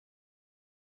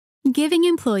Giving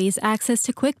employees access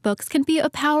to QuickBooks can be a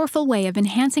powerful way of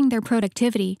enhancing their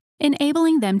productivity,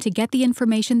 enabling them to get the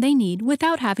information they need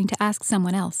without having to ask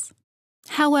someone else.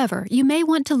 However, you may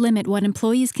want to limit what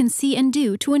employees can see and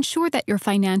do to ensure that your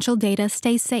financial data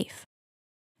stays safe.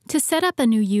 To set up a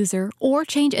new user or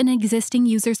change an existing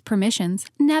user's permissions,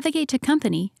 navigate to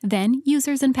Company, then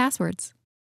Users and Passwords.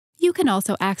 You can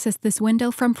also access this window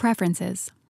from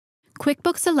Preferences.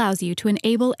 QuickBooks allows you to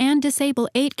enable and disable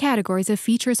 8 categories of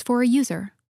features for a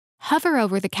user. Hover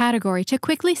over the category to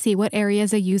quickly see what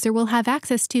areas a user will have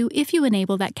access to if you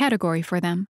enable that category for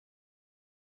them.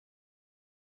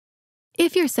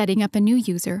 If you're setting up a new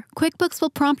user, QuickBooks will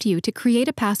prompt you to create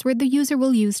a password the user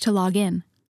will use to log in.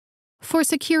 For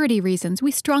security reasons,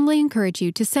 we strongly encourage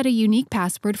you to set a unique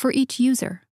password for each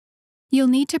user. You'll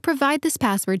need to provide this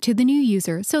password to the new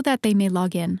user so that they may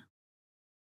log in.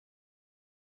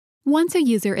 Once a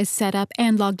user is set up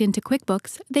and logged into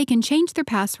QuickBooks, they can change their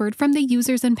password from the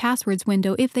Users and Passwords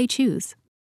window if they choose.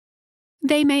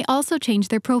 They may also change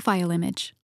their profile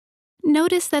image.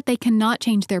 Notice that they cannot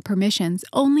change their permissions,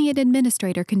 only an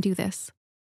administrator can do this.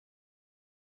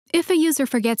 If a user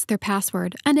forgets their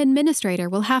password, an administrator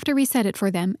will have to reset it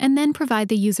for them and then provide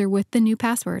the user with the new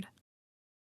password.